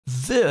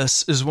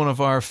This is one of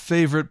our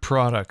favorite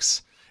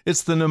products.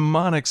 It's the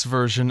Mnemonics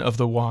version of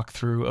the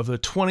walkthrough of the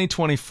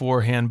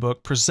 2024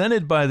 handbook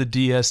presented by the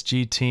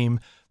DSG team.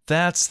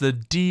 That's the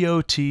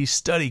DOT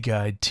Study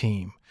Guide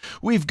team.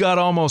 We've got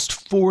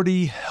almost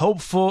 40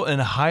 helpful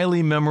and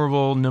highly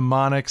memorable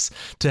mnemonics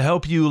to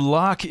help you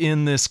lock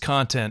in this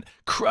content,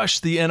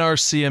 crush the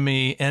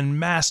NRCME, and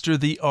master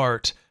the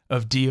art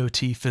of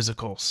DOT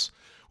physicals.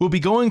 We'll be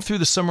going through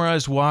the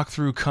summarized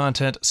walkthrough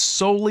content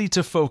solely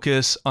to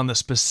focus on the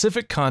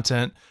specific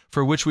content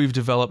for which we've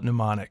developed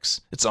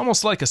mnemonics. It's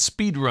almost like a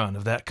speed run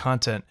of that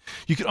content.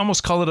 You could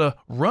almost call it a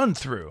run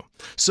through.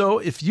 So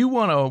if you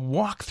want a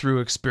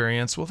walkthrough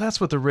experience, well,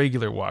 that's what the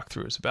regular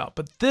walkthrough is about.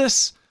 But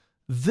this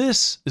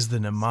is the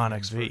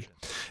Mnemonics V.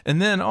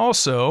 And then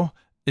also,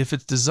 if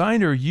it's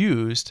designed or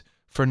used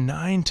for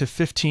 9 to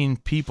 15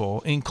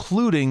 people,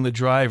 including the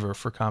driver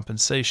for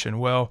compensation,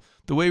 well,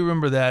 the way we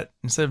remember that,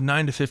 instead of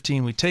 9 to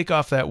 15, we take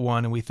off that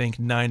 1 and we think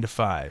 9 to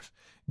 5.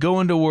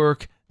 Going to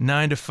work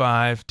 9 to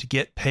 5 to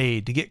get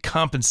paid, to get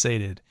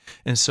compensated.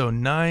 And so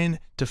 9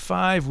 to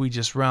 5, we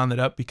just round it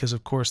up because,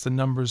 of course,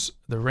 the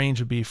range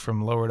would be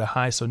from lower to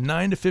high. So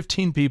 9 to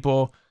 15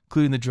 people,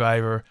 including the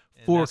driver.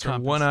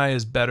 One eye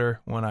is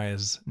better, one eye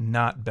is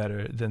not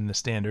better than the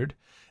standard.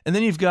 And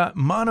then you've got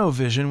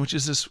monovision, which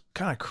is this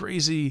kind of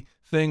crazy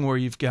thing where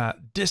you've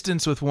got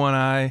distance with one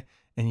eye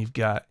and you've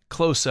got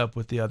close-up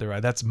with the other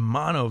eye. That's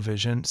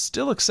monovision,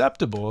 still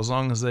acceptable as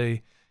long as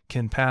they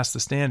can pass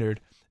the standard.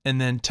 And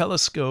then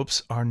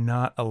telescopes are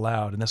not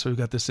allowed. And that's why we've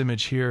got this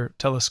image here,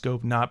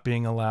 telescope not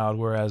being allowed,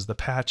 whereas the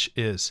patch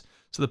is.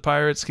 So the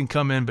pirates can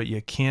come in, but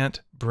you can't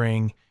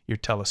bring your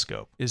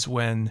telescope, is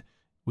when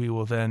we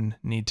will then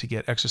need to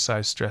get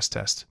exercise stress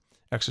test,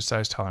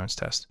 exercise tolerance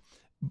test.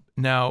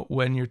 Now,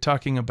 when you're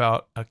talking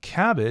about a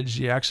cabbage,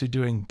 you're actually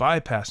doing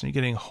bypass, and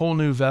you're getting whole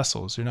new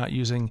vessels. You're not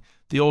using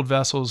the old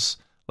vessels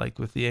like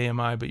with the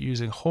AMI, but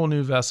using whole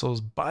new vessels,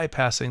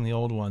 bypassing the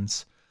old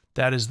ones.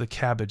 That is the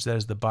cabbage, that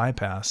is the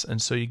bypass, and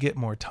so you get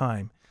more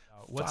time.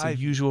 What's a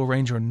usual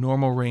range or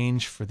normal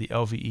range for the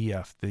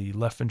LVEF, the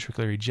left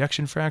ventricular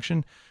ejection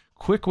fraction?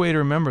 Quick way to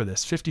remember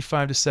this,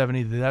 55 to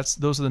 70,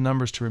 those are the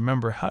numbers to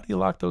remember. How do you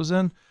lock those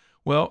in?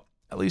 Well,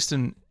 at least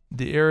in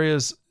the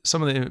areas,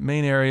 some of the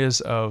main areas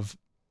of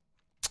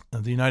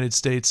the United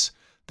States,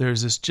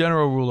 there's this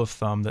general rule of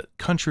thumb that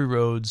country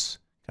roads,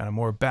 kind of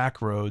more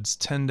back roads,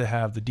 tend to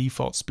have the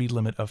default speed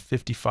limit of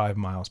 55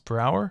 miles per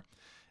hour.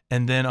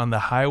 And then on the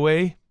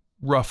highway,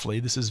 roughly,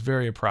 this is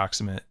very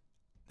approximate,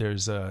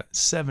 there's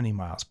 70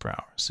 miles per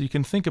hour. So you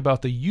can think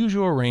about the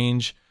usual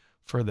range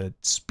for the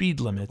speed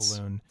limits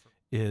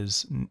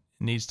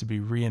needs to be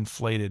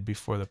reinflated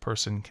before the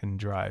person can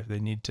drive. They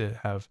need to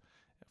have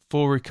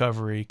full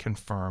recovery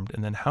confirmed.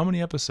 And then how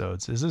many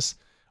episodes?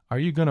 Are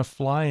you going to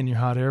fly in your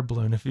hot air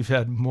balloon if you've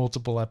had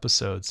multiple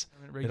episodes?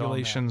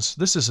 Regulations.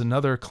 This is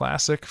another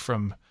classic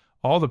from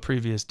all the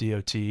previous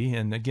DOT.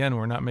 And again,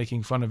 we're not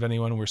making fun of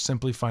anyone. We're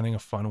simply finding a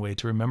fun way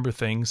to remember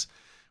things.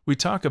 We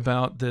talk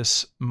about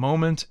this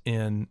moment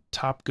in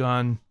Top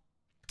Gun,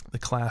 the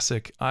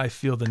classic, I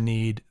feel the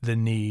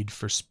need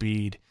for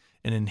speed.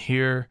 And in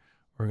here,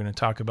 we're going to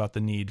talk about the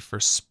need for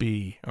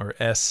SPE, or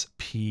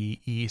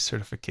SPE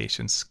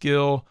certification,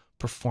 skill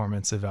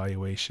performance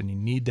evaluation. You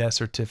need that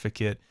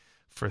certificate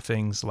for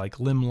things like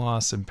limb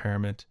loss,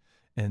 impairment.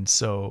 And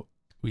so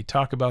we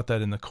talk about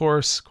that in the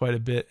course quite a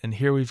bit. And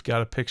here we've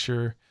got a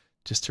picture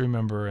just to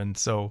remember. And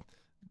so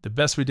the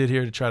best we did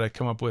here to try to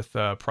come up with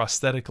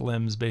prosthetic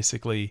limbs,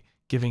 basically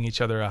giving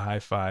each other a high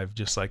five,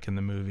 just like in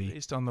the movie.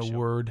 Based on the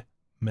word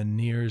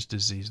Meniere's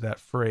disease, that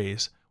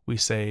phrase, we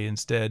say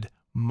instead,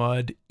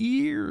 mud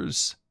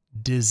ears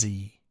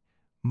dizzy.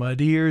 Mud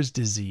ears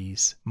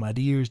disease. Mud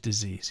ears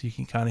disease. You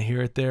can kind of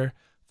hear it there.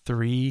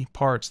 3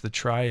 parts, the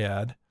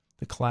triad.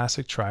 The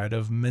classic triad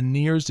of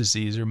Meniere's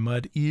disease or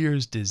mud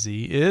ears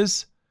disease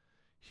is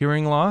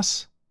hearing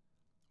loss,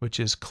 which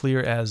is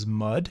clear as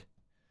mud.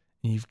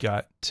 And you've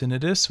got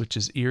tinnitus, which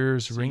is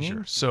ears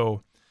ringing.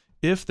 So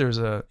if there's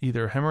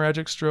either a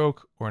hemorrhagic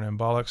stroke or an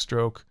embolic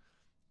stroke,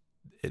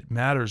 it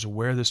matters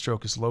where the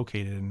stroke is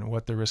located and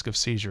what the risk of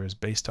seizure is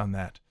based on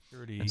that.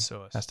 And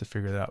so it has to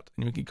figure that out.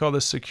 And we can call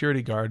this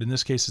security guard. In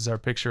this case, is our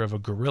picture of a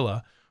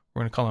gorilla.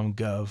 We're going to call him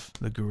Gov,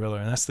 the gorilla,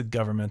 and that's the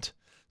government.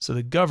 So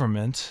the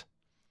government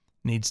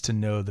needs to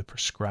know the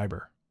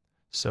prescriber.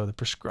 So the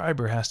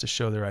prescriber has to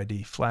show their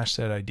ID, flash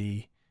that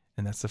ID,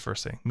 and that's the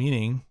first thing.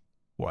 Meaning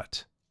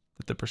what?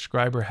 That the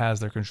prescriber has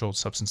their controlled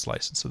substance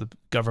license. So the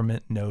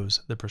government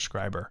knows the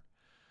prescriber.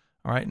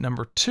 All right,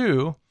 number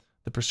 2,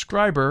 the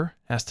prescriber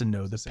has to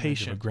know the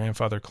patient. A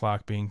grandfather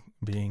clock being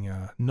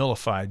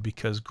nullified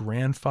because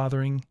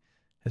grandfathering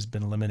has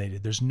been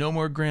eliminated. There's no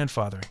more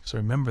grandfathering. So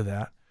remember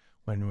that.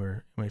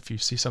 If you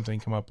see something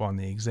come up on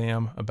the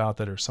exam about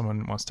that, or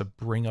someone wants to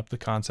bring up the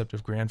concept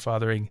of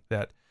grandfathering,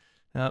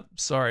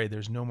 sorry,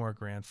 there's no more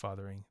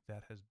grandfathering.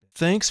 That has been.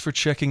 Thanks for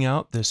checking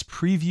out this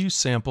preview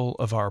sample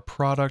of our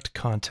product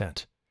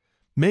content.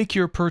 Make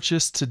your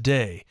purchase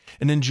today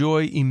and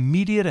enjoy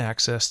immediate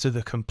access to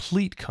the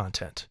complete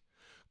content.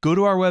 Go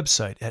to our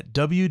website at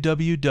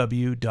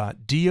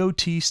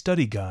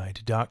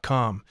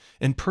www.dotstudyguide.com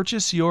and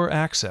purchase your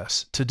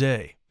access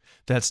today.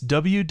 That's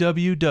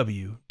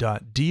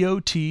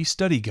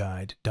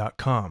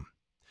www.dotstudyguide.com.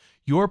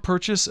 Your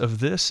purchase of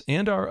this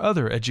and our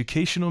other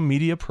educational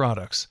media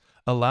products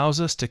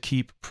allows us to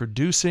keep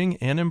producing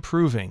and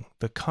improving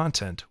the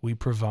content we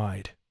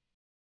provide.